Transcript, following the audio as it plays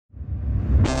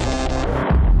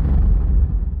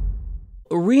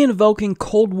reinvoking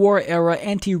Cold War-era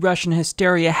anti-Russian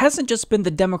hysteria hasn't just been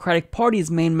the Democratic Party's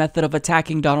main method of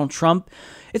attacking Donald Trump,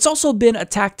 it's also been a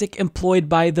tactic employed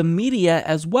by the media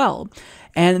as well.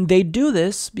 And they do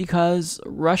this because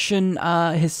Russian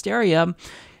hysteria,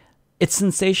 it's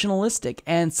sensationalistic,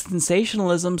 and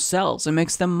sensationalism sells. It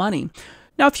makes them money.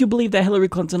 Now, if you believe that Hillary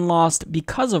Clinton lost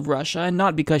because of Russia and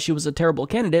not because she was a terrible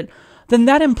candidate, then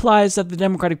that implies that the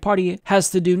Democratic Party has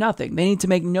to do nothing. They need to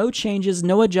make no changes,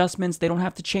 no adjustments. They don't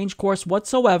have to change course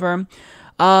whatsoever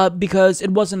because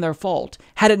it wasn't their fault.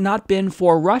 Had it not been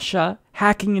for Russia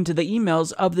hacking into the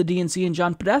emails of the DNC and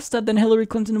John Podesta, then Hillary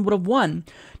Clinton would have won.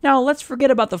 Now, let's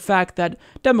forget about the fact that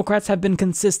Democrats have been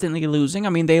consistently losing. I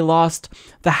mean, they lost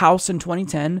the House in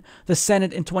 2010, the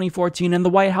Senate in 2014, and the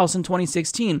White House in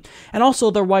 2016. And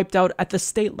also, they're wiped out at the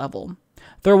state level.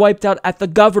 They're wiped out at the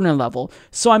governor level.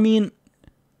 So, I mean,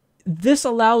 this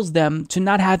allows them to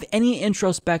not have any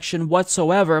introspection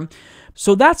whatsoever.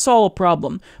 So that's all a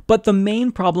problem. But the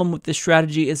main problem with this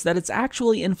strategy is that it's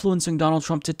actually influencing Donald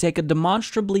Trump to take a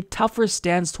demonstrably tougher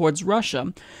stance towards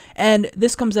Russia. And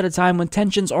this comes at a time when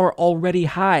tensions are already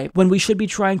high, when we should be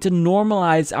trying to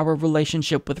normalize our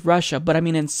relationship with Russia. But I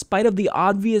mean, in spite of the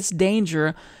obvious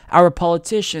danger our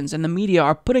politicians and the media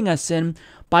are putting us in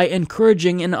by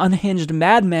encouraging an unhinged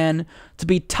madman to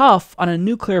be tough on a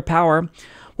nuclear power,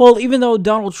 well, even though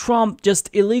Donald Trump just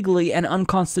illegally and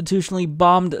unconstitutionally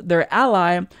bombed their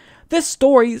ally, this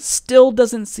story still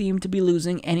doesn't seem to be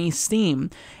losing any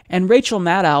steam. And Rachel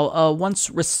Maddow, a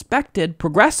once respected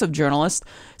progressive journalist,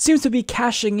 seems to be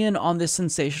cashing in on this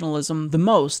sensationalism the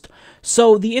most.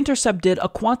 So The Intercept did a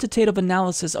quantitative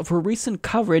analysis of her recent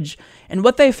coverage, and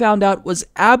what they found out was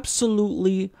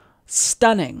absolutely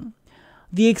stunning.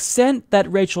 The extent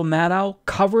that Rachel Maddow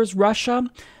covers Russia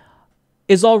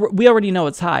we already know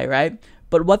it's high, right?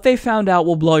 But what they found out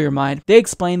will blow your mind. They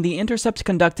explained The Intercept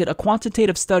conducted a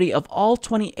quantitative study of all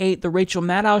 28 The Rachel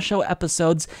Maddow Show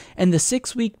episodes in the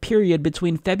 6-week period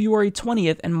between February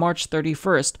 20th and March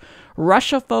 31st.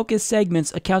 Russia-focused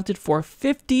segments accounted for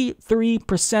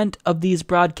 53% of these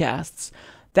broadcasts.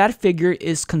 That figure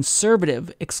is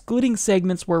conservative, excluding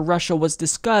segments where Russia was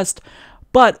discussed,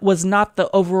 but was not the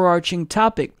overarching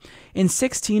topic. In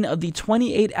 16 of the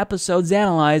 28 episodes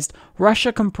analyzed,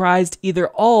 Russia comprised either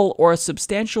all or a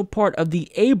substantial part of the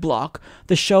A block,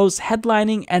 the show's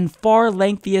headlining and far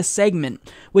lengthiest segment,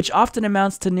 which often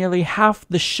amounts to nearly half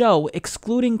the show,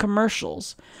 excluding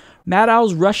commercials.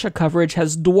 Maddow's Russia coverage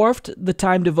has dwarfed the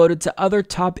time devoted to other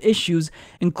top issues,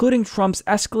 including Trump's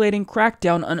escalating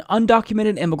crackdown on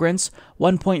undocumented immigrants,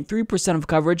 1.3% of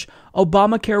coverage,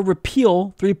 Obamacare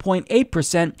repeal,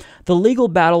 3.8%, the legal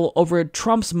battle over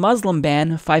Trump's Muslim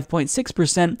ban,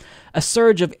 5.6%, a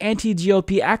surge of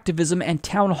anti-GOP activism and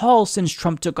town halls since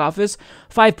Trump took office,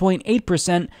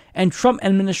 5.8%, and Trump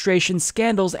administration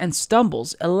scandals and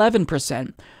stumbles,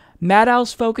 11%.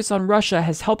 Maddow's focus on Russia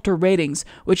has helped her ratings,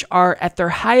 which are at their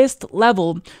highest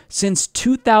level since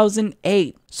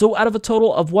 2008. So out of a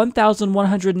total of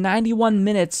 1,191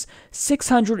 minutes,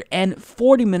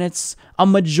 640 minutes, a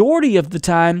majority of the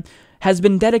time, has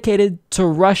been dedicated to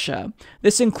Russia.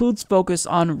 This includes focus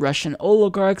on Russian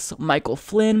oligarchs, Michael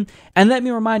Flynn, and let me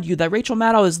remind you that Rachel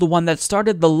Maddow is the one that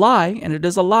started the lie, and it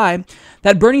is a lie,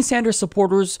 that Bernie Sanders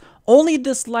supporters only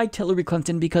disliked Hillary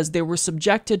Clinton because they were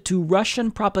subjected to Russian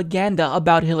propaganda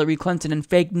about Hillary Clinton and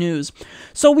fake news.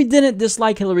 So we didn't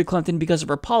dislike Hillary Clinton because of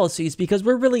her policies, because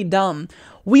we're really dumb.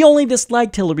 We only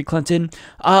disliked Hillary Clinton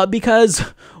because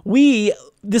we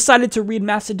decided to read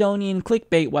Macedonian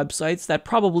clickbait websites that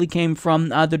probably came from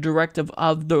the directive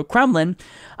of the Kremlin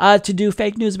to do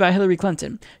fake news about Hillary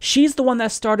Clinton. She's the one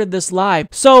that started this lie.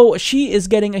 So she is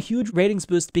getting a huge ratings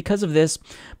boost because of this,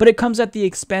 but it comes at the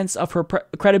expense of her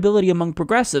credibility among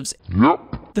progressives.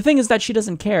 Yep. The thing is that she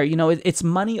doesn't care. You know, it's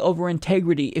money over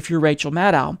integrity if you're Rachel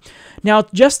Maddow. Now,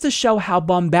 just to show how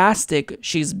bombastic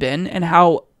she's been and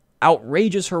how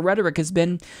outrageous her rhetoric has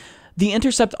been, The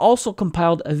Intercept also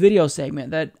compiled a video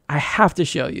segment that I have to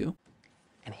show you.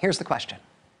 And here's the question.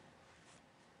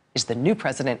 Is the new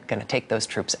president going to take those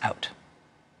troops out?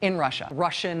 In Russia,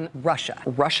 Russian,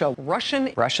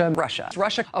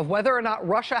 of whether or not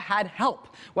Russia had help,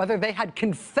 whether they had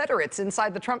Confederates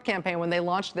inside the Trump campaign when they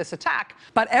launched this attack.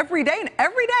 But every day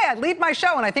I lead my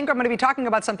show, and I think I'm going to be talking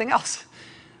about something else.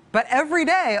 But every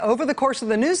day, over the course of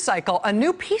the news cycle, a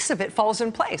new piece of it falls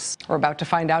in place. We're about to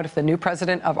find out if the new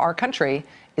president of our country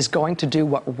is going to do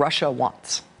what Russia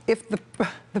wants. If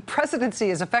the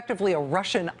presidency is effectively a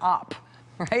Russian op,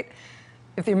 right?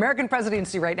 If the American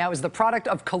presidency right now is the product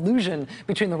of collusion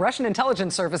between the Russian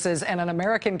intelligence services and an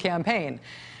American campaign,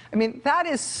 I mean, that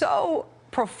is so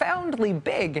profoundly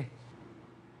big.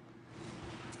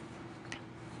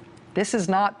 This is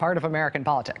not part of American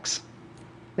politics.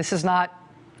 This is not,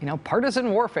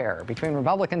 partisan warfare between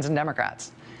Republicans and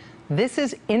Democrats. This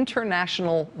is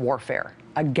international warfare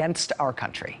against our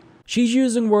country. She's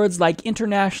using words like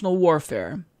international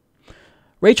warfare.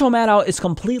 Rachel Maddow is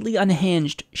completely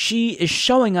unhinged. She is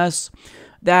showing us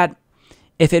that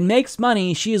if it makes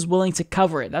money, she is willing to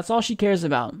cover it. That's all she cares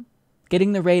about,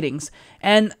 getting the ratings.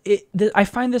 And I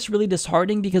find this really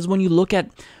disheartening because when you look at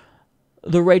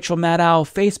the Rachel Maddow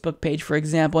Facebook page, for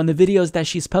example, and the videos that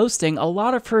she's posting, a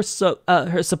lot of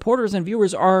her supporters and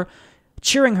viewers are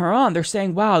cheering her on. They're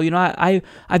saying, wow,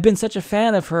 I've been such a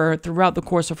fan of her throughout the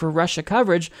course of her Russia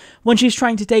coverage, when she's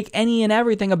trying to take any and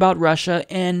everything about Russia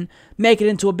and make it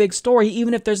into a big story,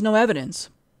 even if there's no evidence.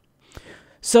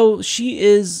 So she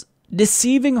is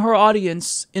deceiving her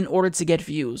audience in order to get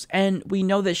views. And we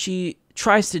know that she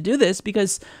tries to do this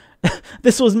because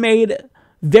this was made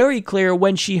very clear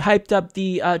when she hyped up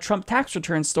the Trump tax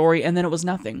return story, and then it was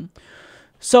nothing.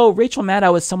 So Rachel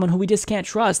Maddow is someone who we just can't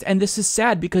trust, and this is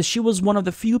sad because she was one of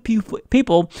the few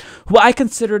people who I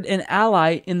considered an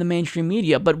ally in the mainstream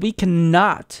media, but we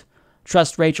cannot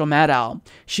trust Rachel Maddow.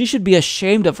 She should be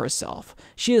ashamed of herself.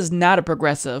 She is not a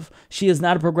progressive. She is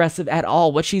not a progressive at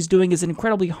all. What she's doing is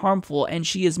incredibly harmful, and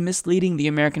she is misleading the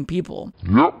American people.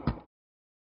 Yep.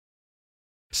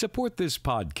 Support this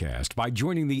podcast by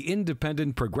joining the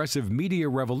independent progressive media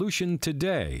revolution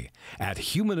today at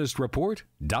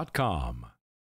humanistreport.com.